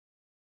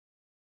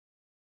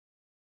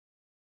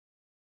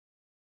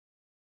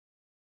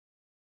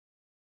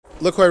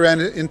Look who I ran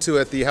into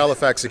at the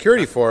Halifax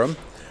Security Forum.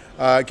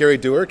 Gary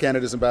Doer,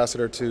 Canada's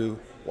ambassador to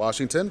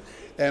Washington,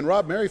 and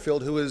Rob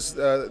Merrifield, who is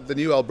the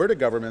new Alberta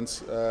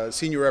government's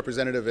senior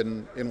representative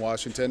in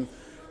Washington,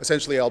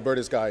 essentially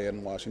Alberta's guy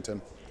in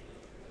Washington.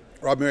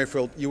 Rob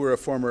Merrifield, you were a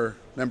former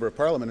member of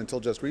Parliament until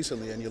just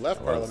recently, and you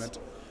left Parliament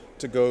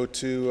to go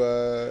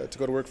to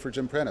work for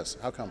Jim Prentice.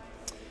 How come?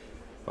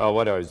 Well,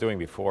 what I was doing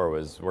before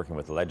was working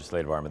with the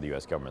legislative arm of the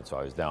U.S. government. So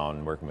I was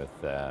down working with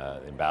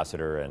the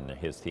ambassador and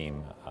his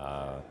team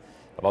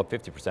about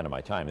 50% of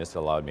my time. This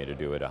allowed me to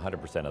do it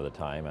 100% of the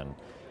time. And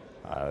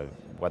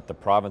what the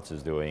province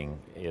is doing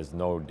is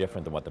no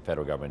different than what the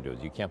federal government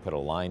does. You can't put a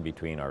line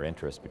between our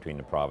interests, between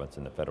the province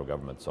and the federal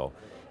government. So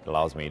it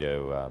allows me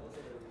to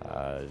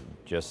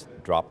just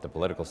drop the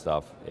political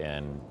stuff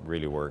and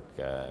really work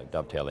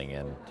dovetailing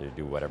in to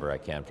do whatever I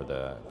can for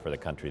the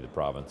country, the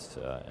province,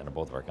 and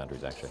both of our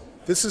countries, actually.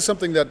 This is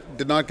something that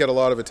did not get a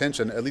lot of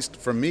attention, at least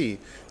from me.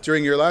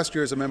 During your last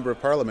year as a member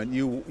of Parliament,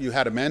 you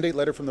had a mandate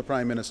letter from the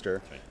Prime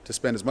Minister to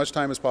spend as much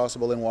time as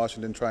possible in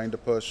Washington trying to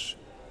push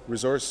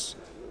resource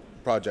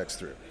projects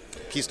through.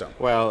 Keystone.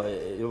 Well,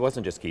 it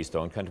wasn't just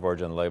Keystone. Country of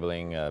origin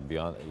labeling,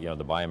 beyond,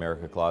 the Buy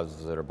America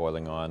clauses that are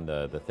boiling on,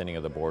 the thinning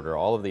of the border,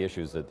 all of the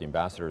issues that the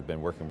ambassador has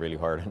been working really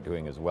hard on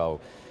doing as well.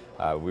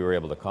 We were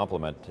able to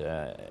complement.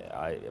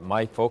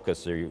 My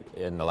focus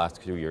in the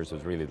last few years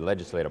was really the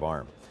legislative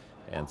arm,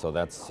 and so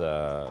that's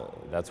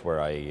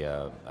where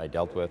I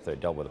dealt with. I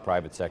dealt with the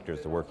private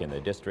sectors to work in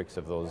the districts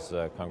of those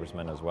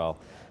congressmen as well.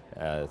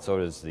 So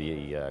does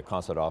the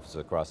consulate offices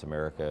across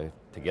America,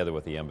 together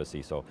with the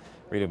embassy. So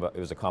really it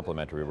was a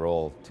complementary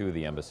role to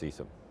the embassy.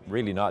 So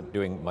really not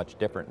doing much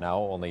different now,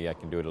 only I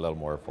can do it a little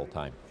more full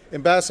time.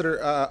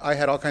 Ambassador, I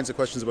had all kinds of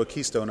questions about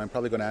Keystone. I'm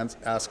probably going to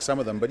ask some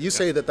of them, but you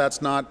say that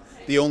that's not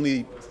the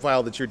only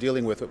file that you're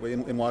dealing with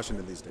in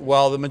Washington these days.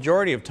 Well, the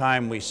majority of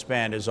time we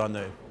spend is on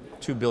the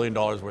 $2 billion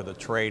worth of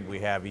trade we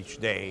have each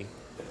day,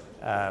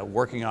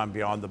 working on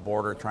beyond the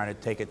border, trying to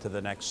take it to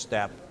the next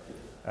step.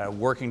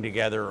 Working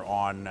together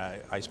on,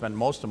 I spend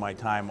most of my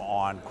time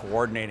on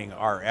coordinating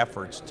our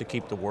efforts to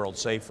keep the world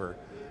safer,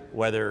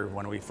 whether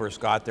when we first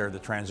got there, the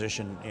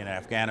transition in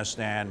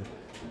Afghanistan,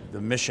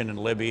 the mission in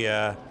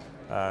Libya,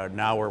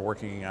 now we're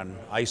working on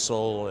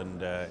ISIL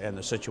and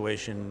the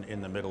situation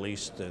in the Middle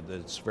East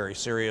that's very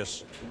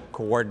serious,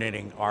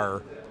 coordinating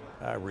our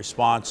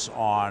response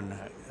on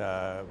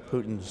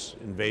Putin's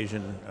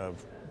invasion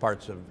of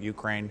parts of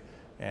Ukraine,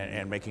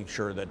 and making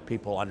sure that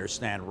people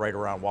understand right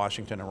around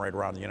Washington and right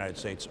around the United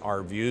States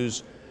our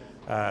views,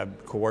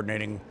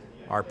 coordinating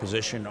our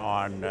position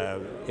on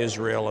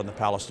Israel and the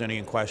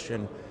Palestinian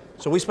question.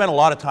 So we spend a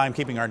lot of time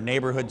keeping our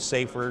neighborhoods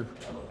safer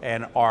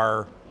and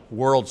our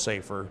world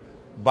safer,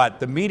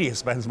 but the media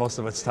spends most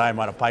of its time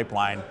on a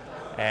pipeline,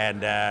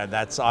 and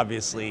that's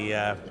obviously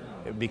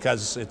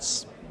because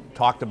it's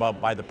talked about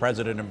by the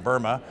president in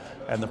Burma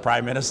and the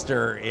prime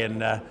minister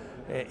in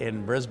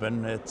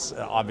Brisbane. It's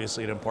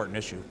obviously an important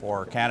issue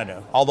for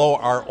Canada, although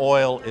our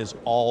oil is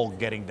all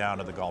getting down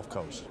to the Gulf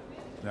Coast.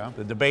 Yeah.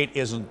 The debate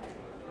isn't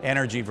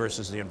energy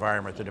versus the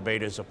environment. The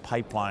debate is a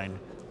pipeline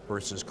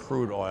versus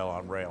crude oil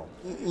on rail.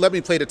 Let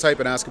me play to type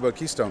and ask about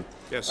Keystone.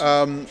 Yes.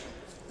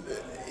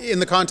 In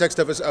the context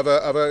of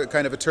a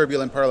kind of a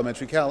turbulent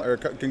parliamentary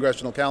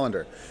congressional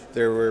calendar,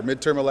 there were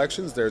midterm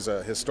elections. There's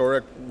a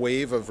historic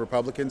wave of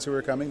Republicans who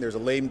are coming. There's a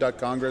lame duck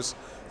Congress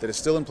that is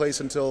still in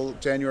place until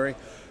January.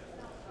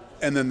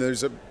 And then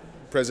there's a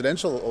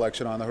presidential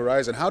election on the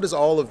horizon. How does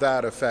all of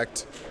that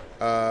affect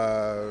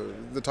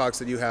the talks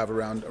that you have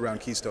around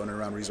Keystone and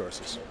around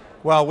resources?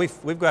 Well,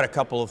 we've got a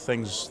couple of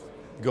things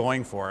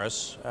going for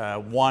us.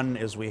 One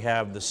is we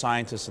have the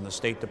scientists in the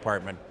State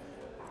Department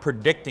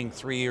predicting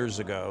 3 years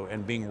ago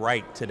and being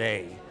right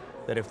today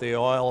that if the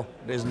oil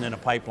isn't in a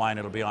pipeline,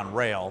 it'll be on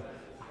rail.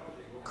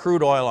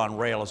 Crude oil on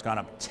rail has gone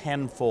up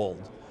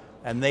tenfold,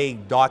 and they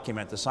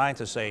document, the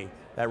scientists say,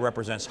 that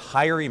represents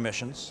higher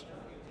emissions,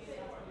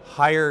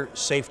 higher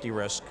safety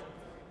risk,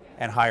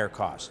 and higher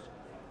cost.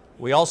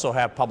 We also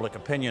have public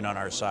opinion on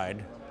our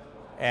side,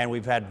 and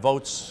we've had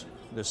votes.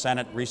 The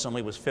Senate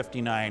recently was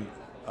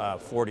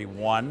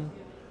 59-41.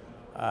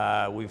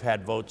 We've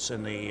had votes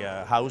in the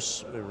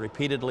House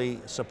repeatedly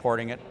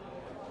supporting it.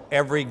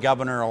 Every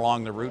governor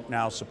along the route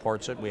now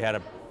supports it. We had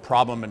a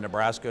problem in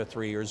Nebraska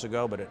 3 years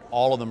ago, but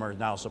all of them are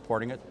now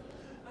supporting it.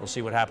 We'll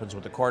see what happens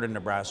with the court in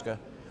Nebraska.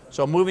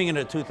 So moving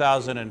into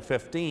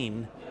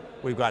 2015,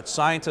 we've got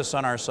scientists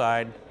on our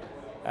side,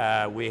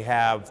 we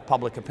have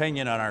public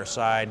opinion on our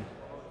side,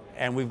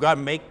 and we've got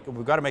to make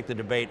the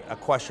debate a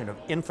question of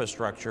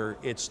infrastructure.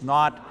 It's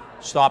not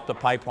stop the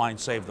pipeline,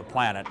 save the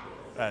planet.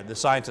 The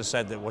scientists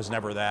said that it was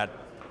never that,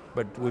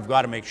 but we've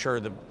got to make sure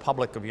the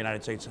public of the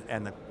United States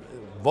and the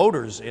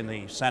voters in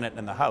the Senate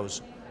and the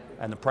House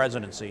and the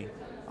presidency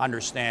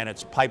understand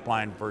it's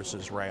pipeline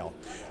versus rail.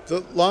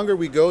 The longer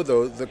we go,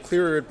 though, the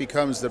clearer it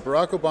becomes that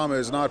Barack Obama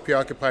is not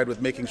preoccupied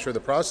with making sure the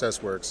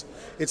process works.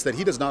 It's that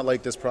he does not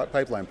like this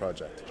pipeline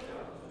project.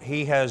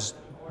 He has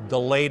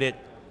delayed it.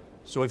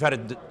 So we've had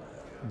a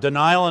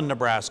denial in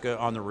Nebraska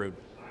on the route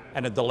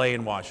and a delay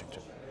in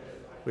Washington.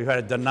 We've had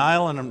a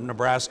denial in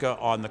Nebraska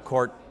on the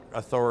court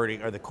authority,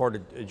 or the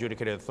court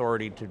adjudicated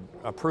authority to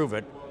approve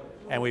it,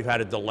 and we've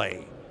had a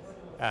delay.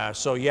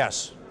 So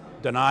yes,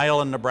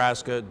 denial in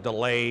Nebraska,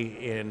 delay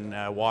in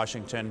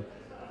Washington.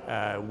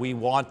 We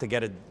want to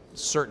get a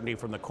certainty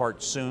from the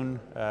court soon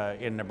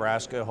in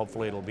Nebraska.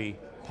 Hopefully it'll be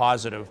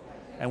positive,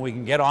 and we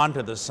can get on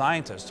to the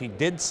scientist. He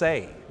did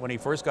say when he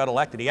first got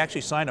elected, he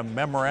actually signed a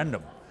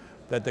memorandum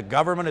that the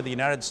government of the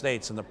United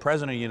States and the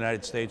President of the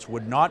United States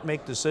would not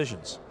make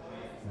decisions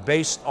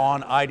based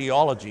on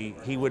ideology.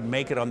 He would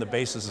make it on the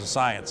basis of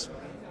science.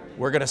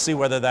 We're going to see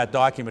whether that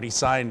document he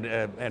signed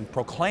and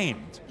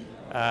proclaimed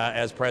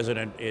as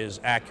president is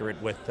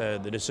accurate with the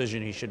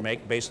decision he should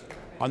make based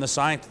on the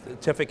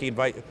scientific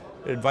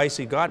advice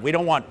he got. We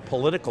don't want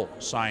political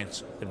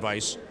science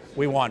advice.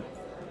 We want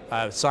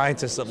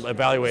scientists that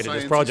evaluated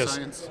his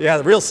projects. Yeah,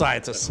 the real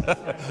scientists.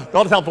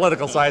 Don't tell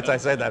political science I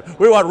say that.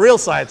 We want real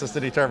scientists to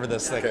determine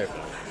this thing. Okay.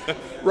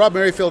 Rob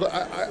Merrifield,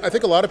 I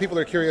think a lot of people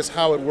are curious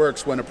how it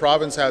works when a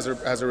province has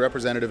a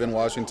representative in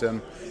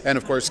Washington, and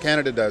of course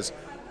Canada does.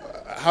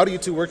 How do you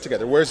two work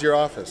together? Where's your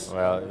office?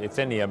 Well, it's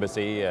in the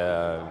embassy,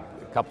 a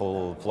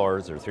couple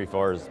floors or 3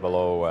 floors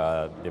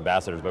below the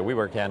ambassadors, but we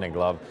work hand in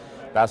glove.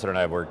 Ambassador and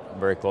I work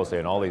very closely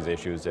on all these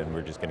issues, and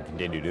we're just going to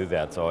continue to do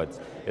that. So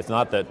it's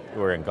not that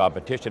we're in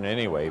competition in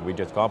any way. We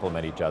just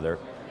complement each other.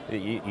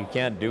 You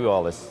can't do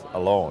all this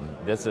alone.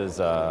 This is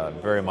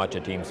very much a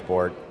team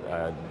sport.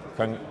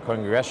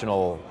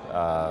 Congressional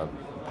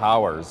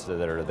powers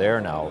that are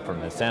there now from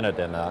the Senate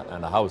and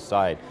the House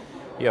side,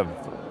 you have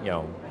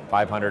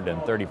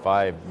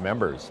 535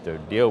 members to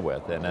deal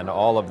with, and then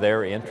all of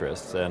their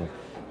interests, and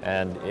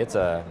it's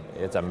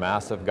a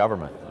massive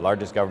government,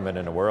 largest government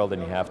in the world,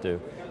 and you have to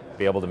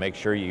be able to make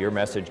sure your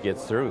message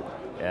gets through,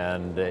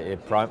 and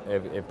it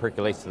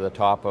percolates to the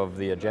top of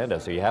the agenda.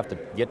 So you have to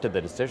get to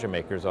the decision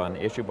makers on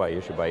issue by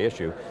issue by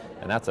issue,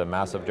 and that's a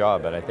massive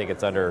job. And I think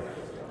it's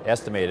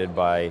underestimated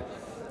by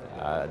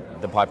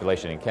the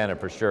population in Canada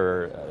for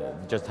sure,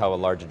 just how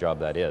large a job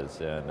that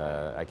is. And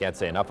I can't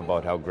say enough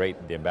about how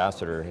great the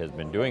ambassador has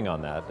been doing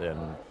on that.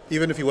 And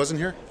even if he wasn't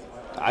here?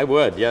 I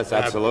would, yes,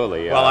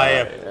 absolutely.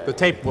 Well, the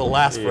tape will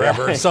last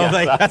forever. Yeah, so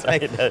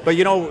right. But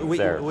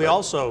we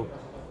also,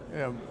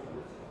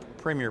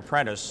 Premier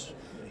Prentice,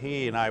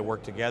 he and I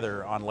worked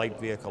together on light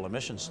vehicle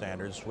emission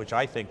standards, which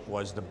I think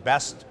was the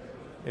best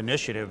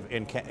initiative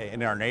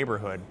in our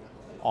neighborhood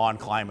on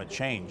climate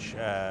change.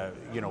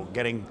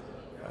 Getting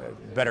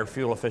better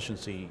fuel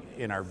efficiency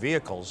in our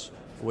vehicles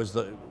was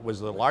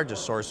the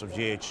largest source of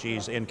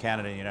GHGs in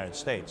Canada and the United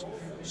States.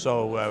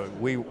 So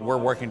we're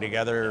working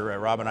together.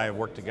 Rob and I have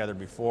worked together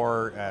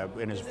before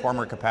in his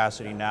former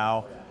capacity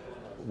now.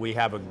 We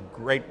have a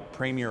great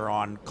premier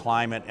on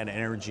climate and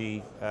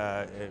energy,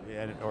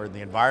 or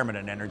the environment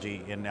and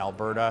energy in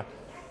Alberta,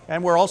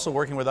 and we're also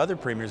working with other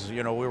premiers.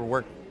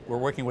 We're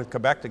working with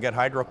Quebec to get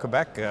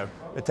Hydro-Quebec.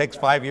 It takes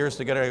 5 years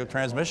to get a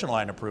transmission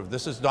line approved.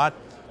 This is not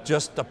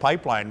just a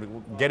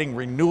pipeline. Getting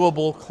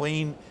renewable,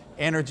 clean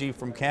energy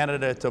from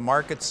Canada to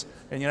markets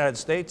in the United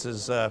States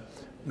is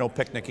no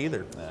picnic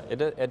either.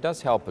 It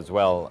does help as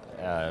well.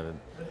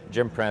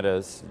 Jim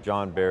Prentice,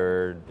 John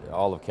Baird,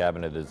 all of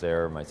Cabinet is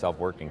there. Myself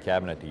worked in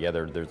Cabinet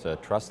together. There's a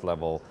trust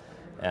level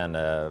and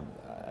a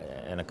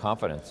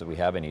confidence that we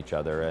have in each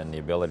other, and the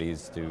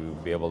abilities to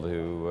be able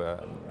to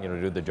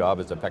do the job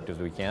as effective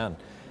as we can.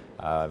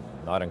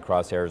 Not in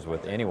crosshairs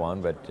with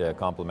anyone, but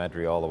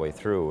complementary all the way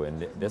through.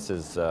 And this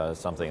is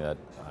something that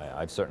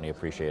I've certainly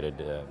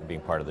appreciated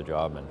being part of the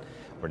job. And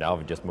we're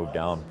now just moved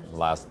down the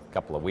last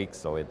couple of weeks,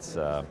 so it's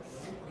a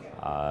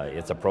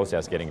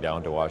process getting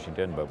down to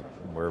Washington, but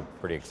we're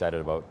pretty excited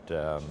about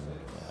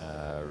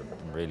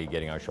really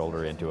getting our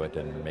shoulder into it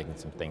and making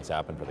some things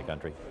happen for the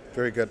country.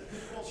 Very good.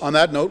 On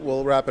that note,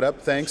 we'll wrap it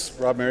up. Thanks,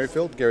 Rob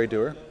Merrifield, Gary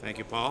Doer. Thank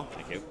you, Paul.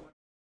 Thank you.